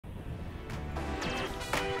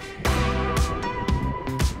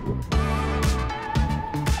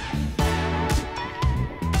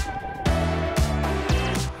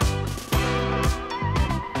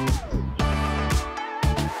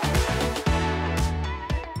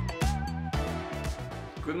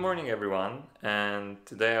Good morning everyone, and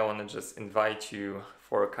today I want to just invite you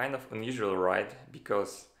for a kind of unusual ride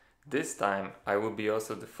because this time I will be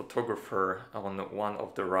also the photographer on one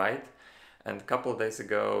of the ride. And a couple of days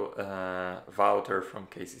ago Wouter from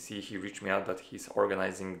KCC, he reached me out that he's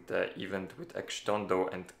organizing the event with Etxeondo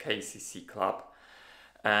and KCC Club,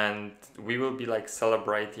 and we will be like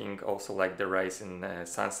celebrating also like the race in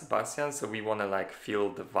San Sebastian, so we want to like feel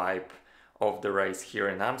the vibe of the race here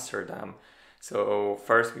in Amsterdam. So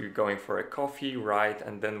first we're going for a coffee, right,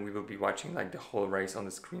 and then we will be watching like the whole race on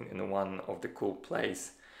the screen in one of the cool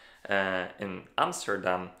places in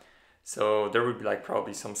Amsterdam. So there will be like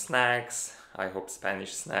probably some snacks, I hope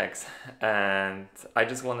Spanish snacks, and I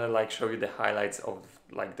just want to like show you the highlights of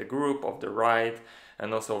like the group, of the ride,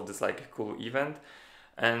 and also of this like cool event.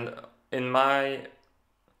 And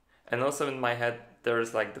also in my head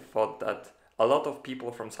there's like the thought that a lot of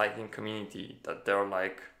people from cycling community that they're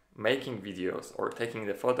like making videos or taking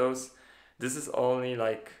the photos. This is also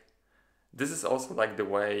like the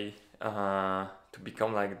way to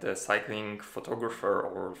become like the cycling photographer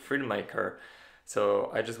or filmmaker.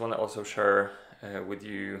 So I just want to also share with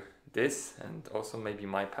you this and also maybe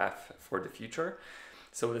my path for the future.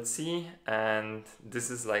 So let's see, and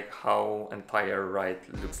this is like how entire ride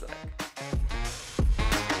looks like.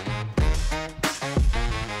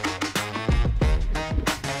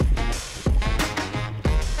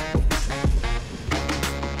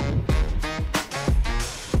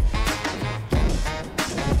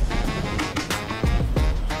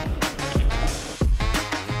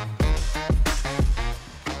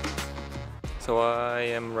 So I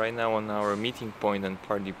am right now on our meeting point and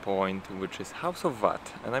party point, which is House of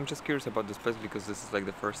Watt, and I'm just curious about this place because this is like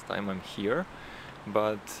the first time I'm here,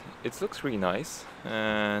 but it looks really nice,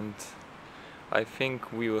 and I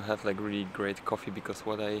think we will have like really great coffee because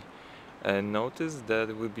what I noticed that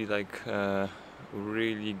it will be like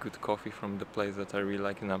really good coffee from the place that I really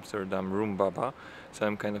like in Amsterdam, Room Baba, so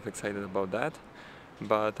I'm kind of excited about that.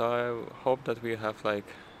 But I hope that we have like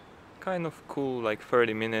kind of cool like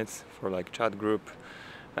 30 minutes for like chat group,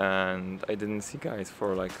 and I didn't see guys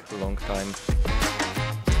for like a long time.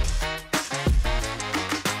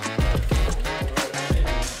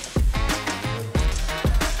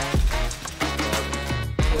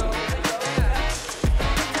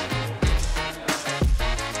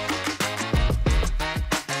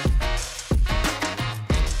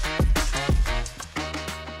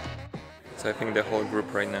 So I think the whole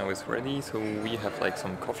group right now is ready, so we have like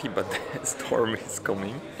some coffee, but the storm is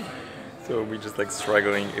coming. So we're just like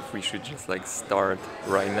struggling if we should just like start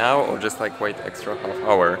right now or just like wait extra half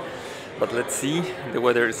hour. But let's see, the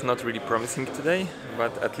weather is not really promising today,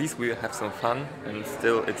 but at least we have some fun, and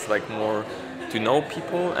still it's like more to know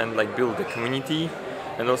people and like build the community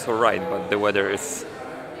and also ride, but the weather is,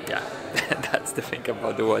 yeah, that's the thing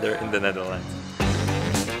about the weather in the Netherlands.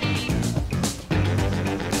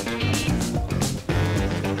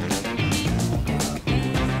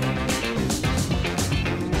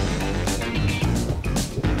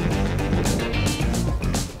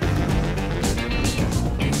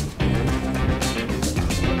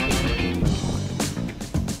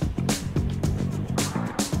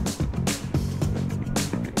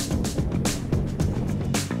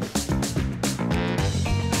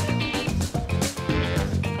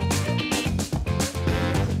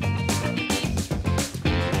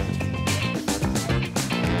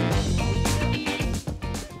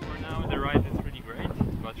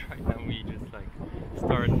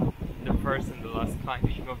 And the last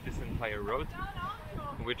climbing of this entire road,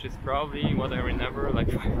 which is probably what I remember like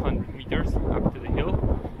 500 meters up to the hill,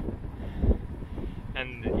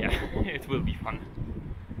 and yeah, it will be fun.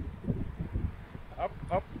 Up,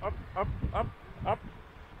 up, up, up, up, up,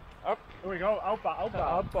 up. Here we go. Alpa,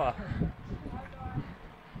 alpa, alpa.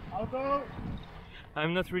 Auto.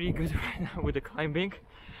 I'm not really good right now with the climbing,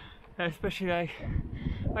 especially I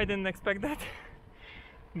didn't expect that,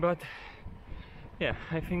 but yeah,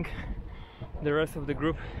 I think the rest of the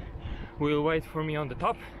group will wait for me on the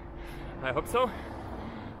top. I hope so.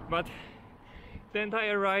 But the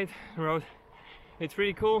entire road, it's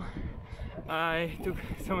really cool. I took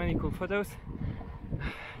so many cool photos.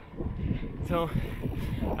 So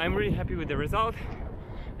I'm really happy with the result.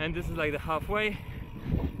 And this is like the halfway.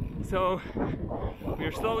 So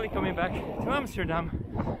we're slowly coming back to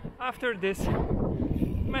Amsterdam after this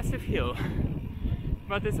massive hill.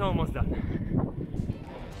 But it's almost done.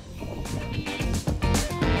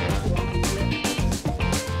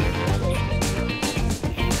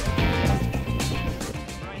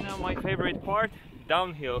 Right now my favorite part,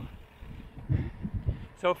 downhill.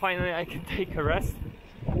 So finally I can take a rest.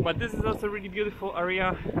 But this is also a really beautiful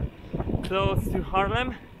area close to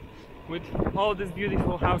Haarlem with all these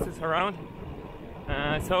beautiful houses around.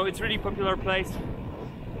 So it's really popular place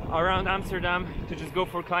around Amsterdam to just go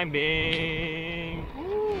for climbing.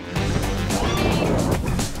 Woo!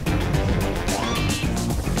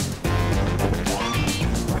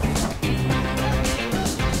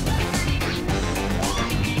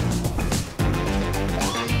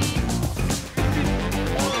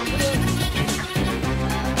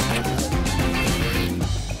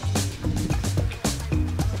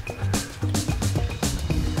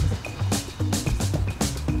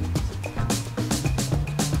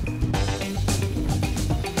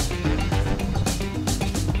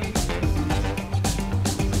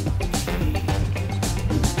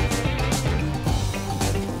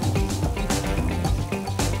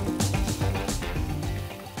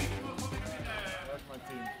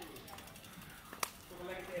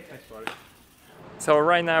 So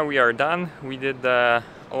right now we are done. We did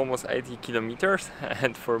almost 80 kilometers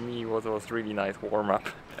and for me it was really nice warm-up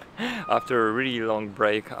after a really long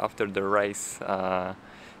break after the race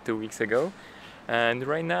 2 weeks ago. And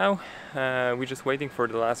right now we're just waiting for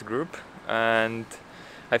the last group, and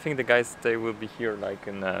I think the guys, they will be here like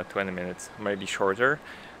in 20 minutes, maybe shorter.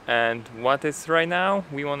 And what is right now,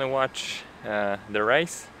 we want to watch the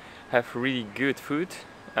race, have really good food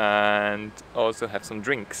and also have some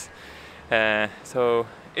drinks. So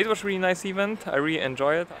it was a really nice event. I really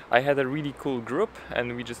enjoyed it. I had a really cool group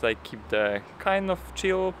and we just like keep the kind of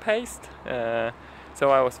chill pace. So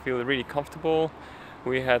I was feeling really comfortable.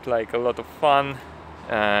 We had like a lot of fun,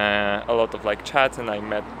 a lot of like chats, and I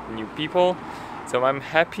met new people. So I'm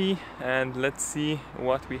happy, and let's see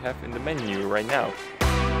what we have in the menu right now.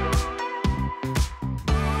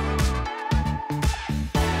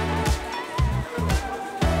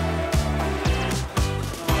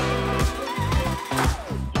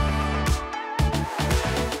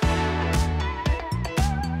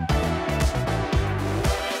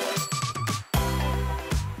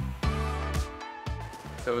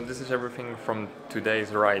 So this is everything from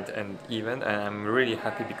today's ride and event, and I'm really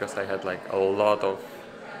happy because I had like a lot of,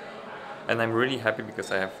 and I'm really happy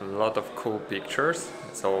because I have a lot of cool pictures,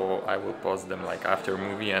 so I will post them like after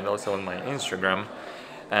movie and also on my Instagram.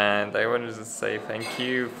 And I wanted to say thank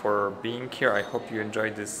you for being here. I hope you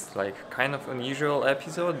enjoyed this like kind of unusual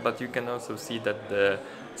episode, but you can also see that the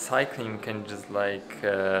cycling can just like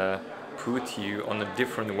put you on a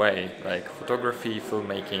different way, like photography,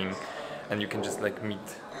 filmmaking, and you can just like meet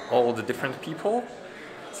all the different people.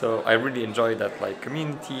 So I really enjoy that like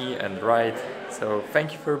community and ride. So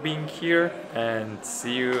thank you for being here, and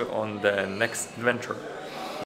see you on the next adventure.